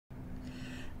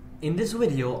In this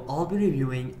video, I'll be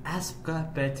reviewing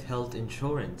ASPCA Pet Health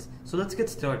Insurance. So let's get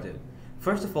started.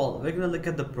 First of all, we're going to look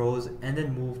at the pros and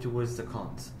then move towards the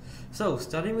cons. So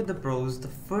starting with the pros, the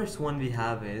first one we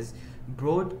have is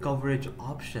broad coverage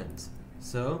options.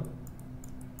 So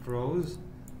pros,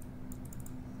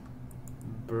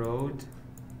 broad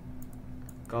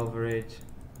coverage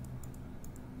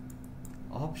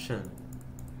option.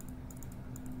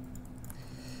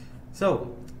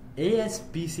 So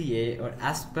ASPCA or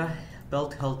ASPCA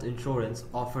Pet Health Insurance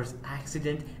offers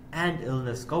accident and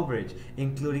illness coverage,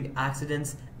 including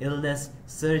accidents, illness,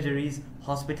 surgeries,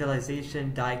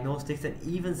 hospitalization, diagnostics, and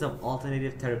even some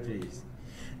alternative therapies.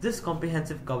 This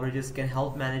comprehensive coverages can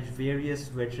help manage various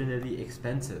veterinary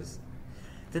expenses.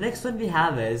 The next one we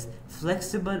have is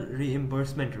flexible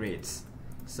reimbursement rates.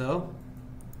 So,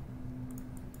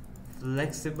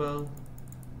 flexible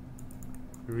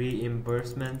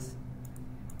reimbursement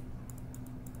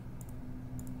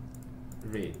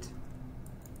rate.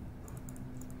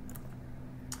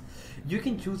 You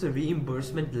can choose a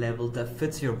reimbursement level that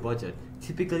fits your budget,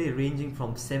 typically ranging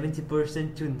from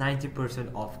 70% to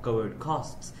 90% of covered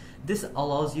costs. This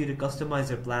allows you to customize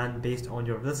your plan based on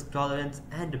your risk tolerance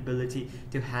and ability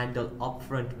to handle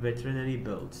upfront veterinary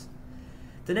bills.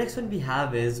 The next one we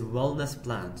have is wellness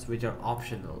plans, which are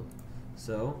optional.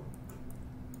 So,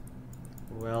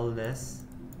 wellness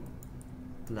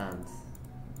plans,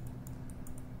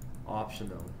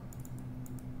 optional.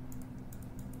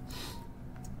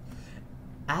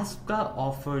 ASPCA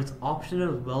offers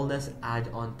optional wellness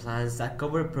add-on plans that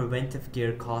cover preventive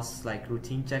care costs like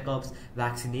routine checkups,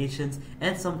 vaccinations,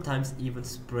 and sometimes even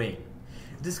spraying.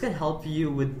 This can help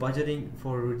you with budgeting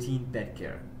for routine pet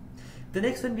care. The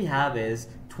next one we have is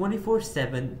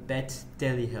 24/7 pet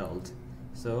telehealth.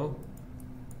 So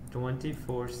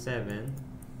 24/7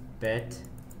 pet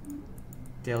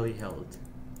telehealth.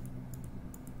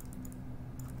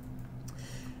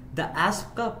 The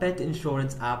ASPCA Pet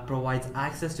Insurance app provides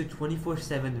access to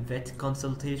 24/7 vet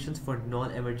consultations for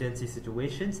non-emergency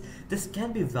situations. This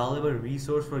can be a valuable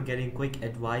resource for getting quick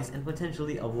advice and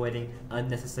potentially avoiding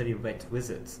unnecessary vet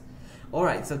visits.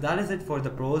 Alright, so that is it for the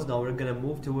pros. Now we're going to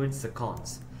move towards the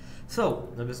cons. So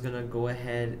I'm just going to go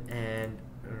ahead and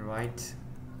write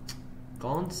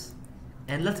cons.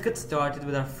 And let's get started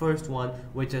with our first one,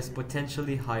 which is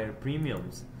potentially higher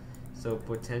premiums. So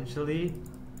potentially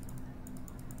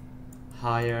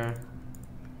higher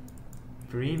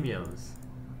premiums.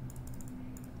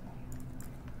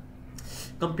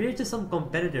 Compared to some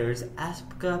competitors,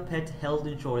 ASPCA Pet Health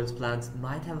Insurance plans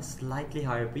might have slightly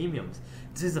higher premiums.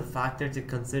 This is a factor to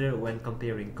consider when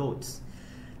comparing quotes.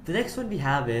 The next one we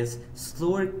have is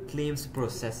slower claims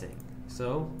processing.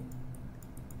 So,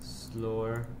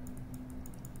 slower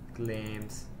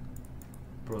claims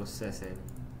processing.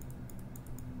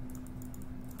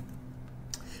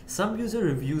 Some user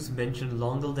reviews mention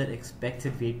longer than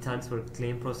expected wait times for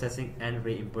claim processing and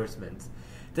reimbursements.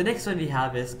 The next one we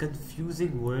have is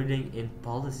confusing wording in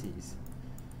policies.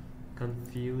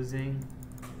 Confusing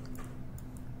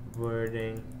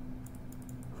wording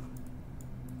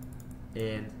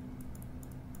in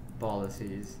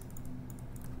policies.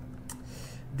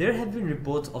 There have been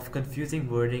reports of confusing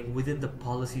wording within the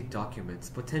policy documents,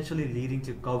 potentially leading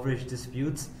to coverage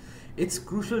disputes. It's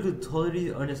crucial to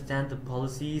thoroughly understand the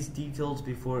policy's details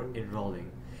before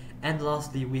enrolling. And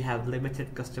lastly, we have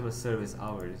limited customer service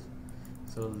hours.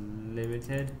 So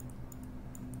limited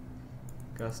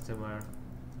customer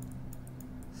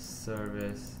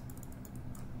service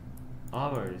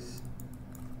hours.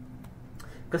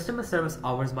 Customer service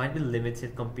hours might be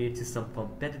limited compared to some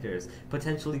competitors,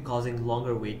 potentially causing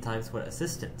longer wait times for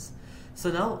assistance.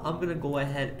 So now I'm going to go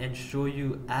ahead and show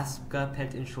you ASPCA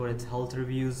Pet Insurance health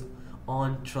reviews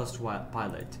on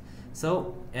Trustpilot.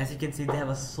 So as you can see, they have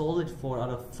a solid 4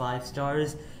 out of 5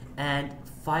 stars, and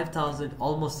 5,000,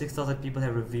 almost 6,000 people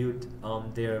have reviewed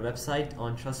their website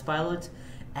on Trustpilot,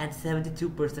 and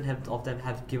 72% of them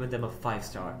have given them a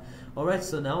 5-star. Alright,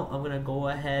 so now I'm gonna go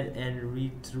ahead and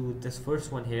read through this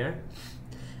first one here.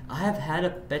 I have had a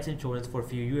pet insurance for a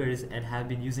few years and have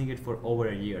been using it for over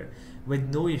a year.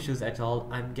 With no issues at all,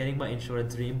 I'm getting my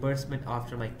insurance reimbursement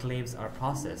after my claims are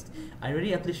processed. I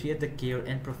really appreciate the care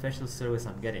and professional service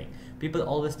I'm getting. People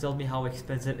always tell me how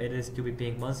expensive it is to be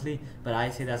paying monthly, but I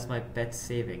say that's my pet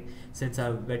saving, since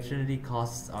our veterinary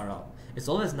costs are up. It's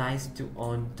always nice to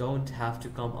don't have to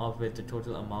come up with the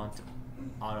total amount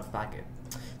out of pocket.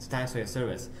 So thanks for your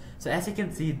service. So as you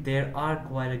can see, there are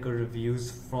quite a good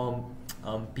reviews from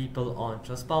people on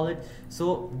Trustpilot,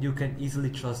 so you can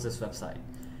easily trust this website.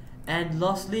 And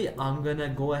lastly, I'm gonna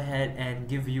go ahead and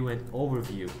give you an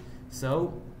overview.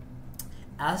 So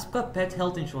ASPCA Pet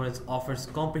Health Insurance offers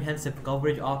comprehensive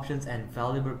coverage options and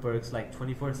valuable perks like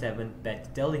 24/7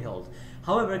 pet telehealth.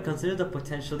 However, consider the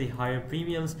potentially higher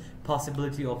premiums,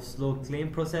 possibility of slow claim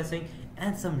processing,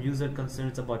 and some user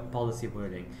concerns about policy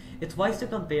wording. It's wise to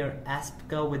compare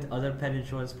ASPCA with other pet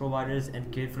insurance providers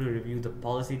and carefully review the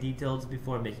policy details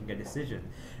before making a decision.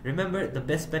 Remember, the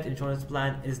best pet insurance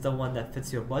plan is the one that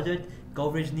fits your budget,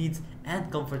 coverage needs,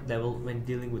 and comfort level when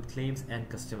dealing with claims and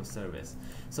customer service.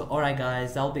 So alright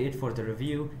guys, that'll be it for the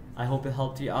review. I hope it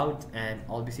helped you out, and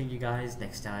I'll be seeing you guys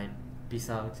next time. Peace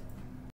out.